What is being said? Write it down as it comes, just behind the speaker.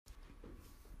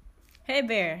Hey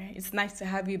there, it's nice to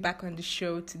have you back on the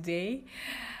show today.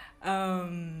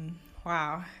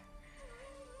 Wow.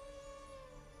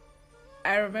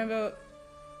 I remember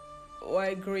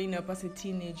while growing up as a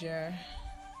teenager,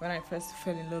 when I first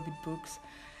fell in love with books,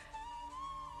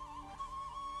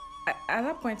 at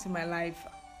that point in my life,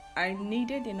 I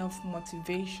needed enough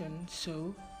motivation,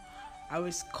 so I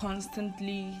was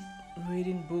constantly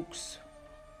reading books,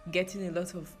 getting a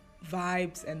lot of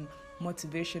vibes and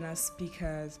motivational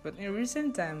speakers. But in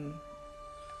recent time,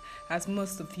 as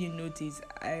most of you notice,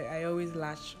 I always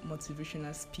latch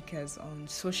motivational speakers on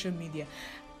social media.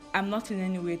 I'm not in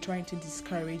any way trying to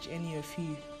discourage any of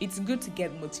you. It's good to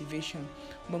get motivation,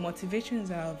 but motivations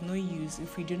are of no use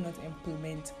if we do not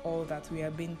implement all that we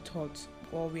are being taught,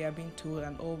 all we are being told,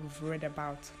 and all we've read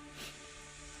about.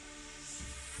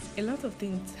 A lot of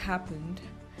things happened,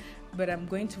 but I'm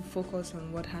going to focus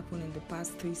on what happened in the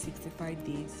past 365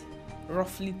 days,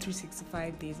 roughly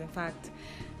 365 days. In fact,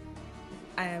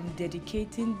 I am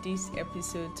dedicating this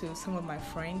episode to some of my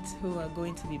friends who are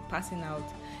going to be passing out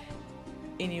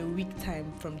in a week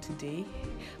time from today.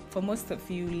 For most of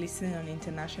you listening on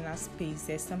international space,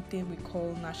 there's something we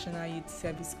call National Youth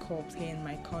Service Corps here in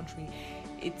my country.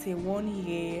 It's a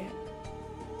 1-year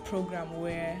program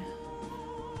where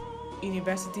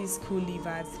university school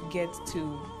leavers get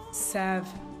to serve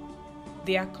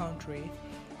their country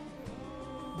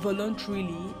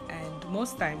voluntarily, and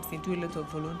most times they do a lot of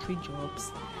voluntary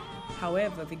jobs.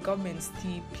 However, the government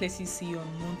still places you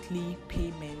on monthly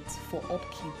payments for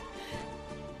upkeep,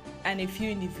 and a few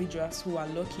individuals who are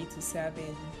lucky to serve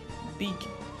in big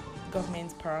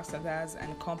government parastatals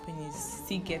and companies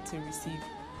still get to receive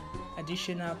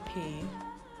additional pay.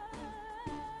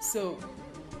 So,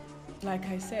 like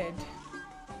I said,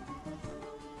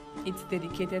 it's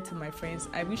dedicated to my friends.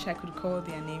 I wish I could call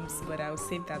their names, but I'll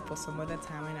save that for some other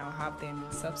time when I'll have them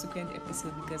in subsequent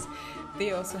episodes, because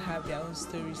they also have their own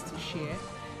stories to share.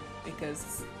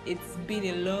 Because it's been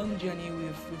a long journey.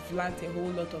 We've learned a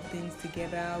whole lot of things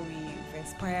together. We've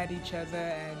inspired each other,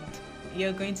 and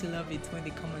you're going to love it when they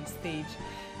come on stage.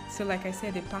 So like I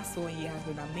said, the past 1 year has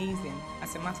been amazing.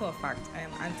 As a matter of fact, I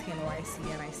am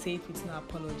anti-NYC, and I say it with no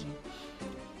apology.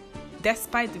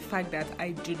 Despite the fact that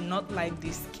I do not like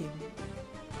this scheme,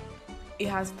 it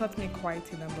has taught me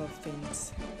quite a number of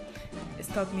things. It's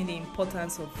taught me the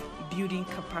importance of building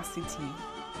capacity.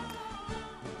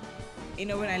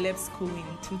 When I left school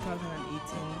in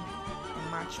 2018,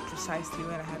 in March precisely,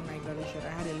 when I had my graduation, I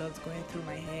had a lot going through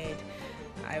my head.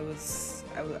 I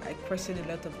questioned a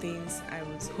lot of things. I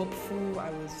was hopeful.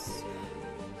 I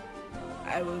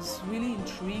was really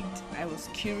intrigued. I was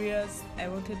curious. I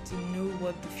wanted to know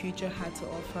what the future had to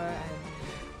offer,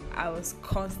 and I was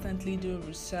constantly doing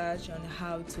research on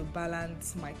how to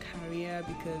balance my career,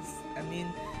 because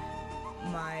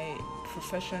my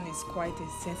profession is quite a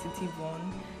sensitive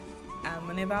one. And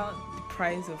whenever the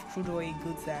price of crude oil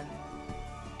goes down,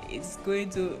 it's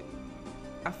going to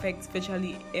affect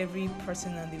virtually every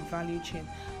person on the value chain.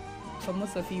 For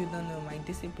most of you who don't know, my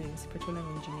discipline is petroleum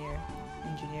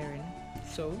engineering.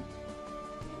 So,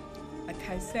 like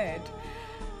I said,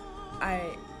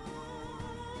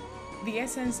 the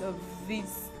essence of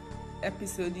this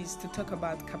episode is to talk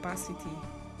about capacity.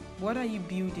 What are you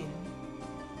building?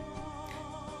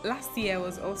 Last year I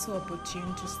was also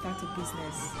opportune to start a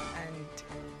business,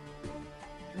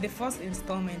 and the first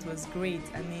installment was great.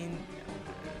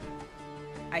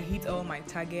 I hit all my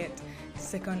target.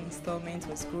 Second installment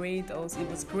was great. Also, it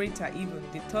was greater even.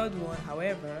 The third one,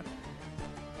 however,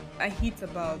 I hit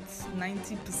about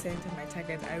 90% of my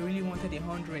target. I really wanted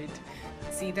 100.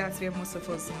 See, that's where most of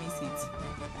us miss it,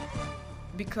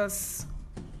 because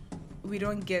we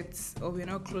don't get, or we're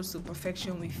not close to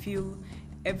perfection. We feel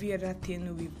every other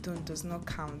thing we've done does not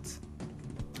count,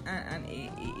 and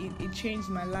it changed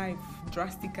my life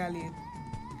drastically.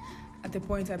 At the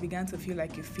point, I began to feel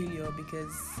like a failure,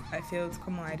 because I felt,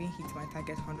 come on, I didn't hit my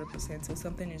target 100%, so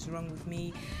something is wrong with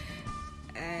me.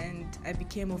 And I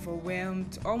became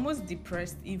overwhelmed, almost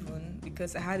depressed even,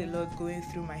 because I had a lot going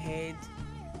through my head,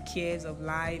 cares of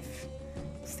life,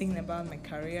 thinking about my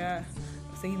career,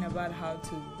 thinking about how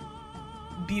to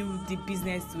build the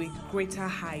business to a greater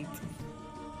height.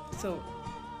 So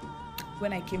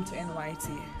when I came to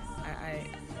NYT,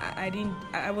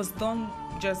 I was done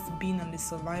just being on the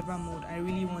survivor mode. I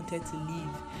really wanted to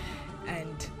leave,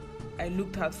 and I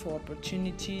looked out for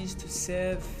opportunities to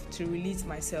serve, to release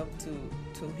myself to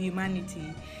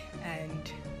humanity.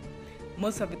 And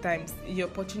most of the times the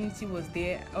opportunity was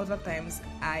there. Other times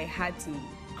I had to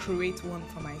create one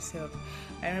for myself.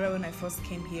 I remember when I first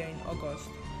came here in August,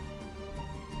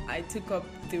 I took up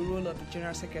the role of the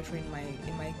general secretary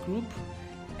in my group,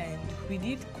 and we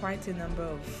did quite a number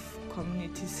of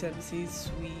community services.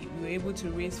 We were able to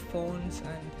raise funds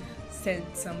and send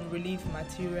some relief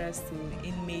materials to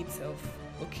inmates of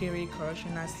Okere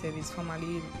Correctional Service,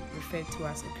 formerly referred to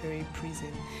as Okere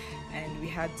Prison, and we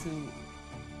had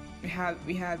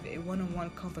a one-on-one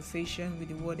conversation with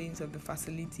the wardens of the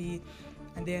facility,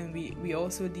 and then we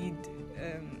also did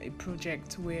a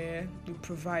project where we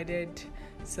provided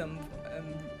some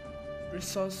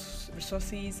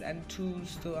resources and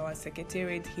tools to our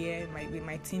secretariat here with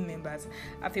my team members.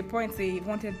 At a point, they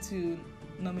wanted to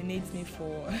nominate me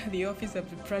for the office of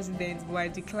the president, but I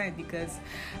declined because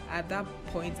at that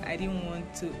point I didn't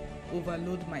want to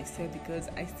overload myself, because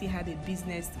I still had a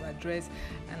business to address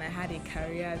and I had a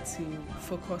career to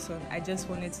focus on. I just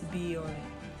wanted to be on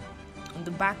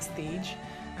the backstage,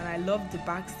 and I loved the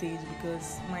backstage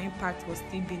because my impact was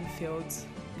still being felt.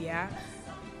 Yeah,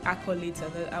 accolades,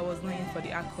 and I was not in for the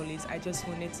accolades. I just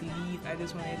wanted to leave. I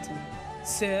just wanted to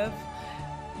serve.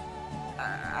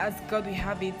 As God will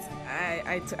have it,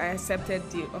 I accepted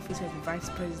the office of the vice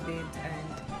president,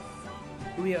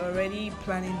 and we are already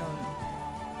planning on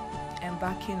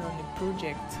embarking on a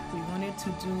project. We wanted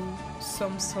to do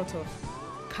some sort of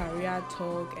career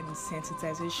talk and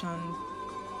sensitization,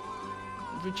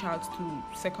 reach out to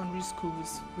secondary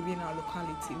schools within our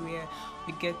locality where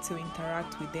we get to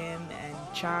interact with them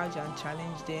and charge and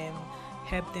challenge them,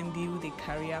 help them build a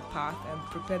career path and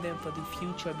prepare them for the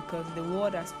future, because the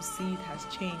world as we see it has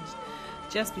changed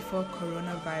just before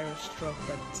coronavirus struck.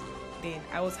 But then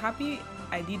I was happy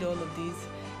I did all of this,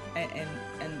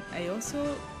 and I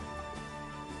also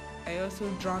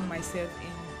drowned myself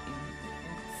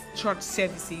in church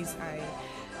services.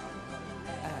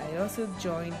 I also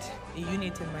joined a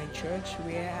unit in my church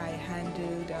where I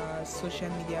handled our social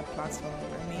media platform.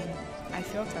 I mean, I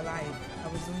felt alive. I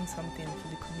was doing something for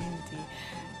the community.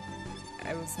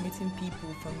 I was meeting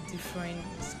people from different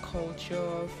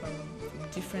culture, from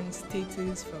different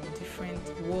status, from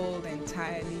different world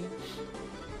entirely,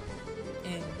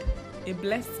 and it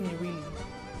blessed me really.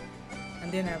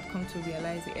 And then I've come to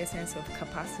realize the essence of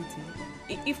capacity.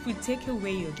 If we take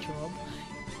away your job,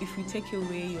 if we take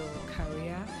away your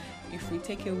career, if we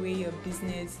take away your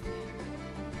business,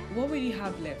 what will you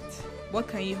have left? What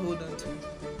can you hold on to?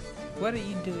 What are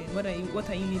you doing? What are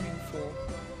you living for?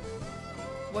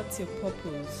 What's your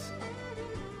purpose?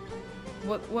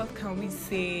 What can we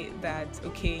say that,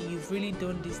 okay, you've really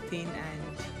done this thing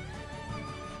and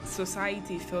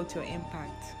society felt your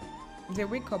impact? It's a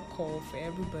wake-up call for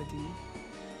everybody.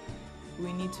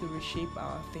 We need to reshape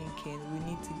our thinking. We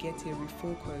need to get a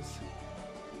refocus.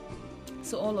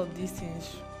 So all of these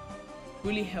things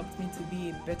really helped me to be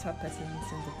a better person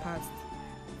since the past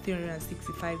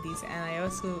 365 days, and I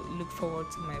also look forward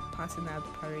to my passing out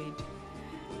parade.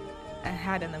 I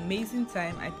had an amazing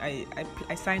time.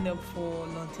 I signed up for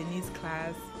lawn tennis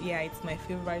class. Yeah, it's my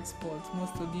favorite sport.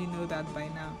 Most of you know that by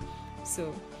now.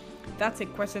 So that's a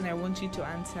question I want you to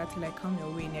answer till I come your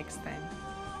way next time.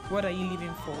 What are you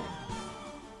living for?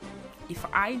 If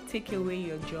I take away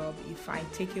your job, if I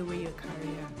take away your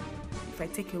career, if I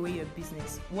take away your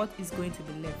business, what is going to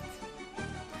be left?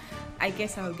 I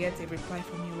guess I'll get a reply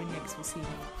from you when next we see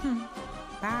you.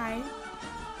 Bye.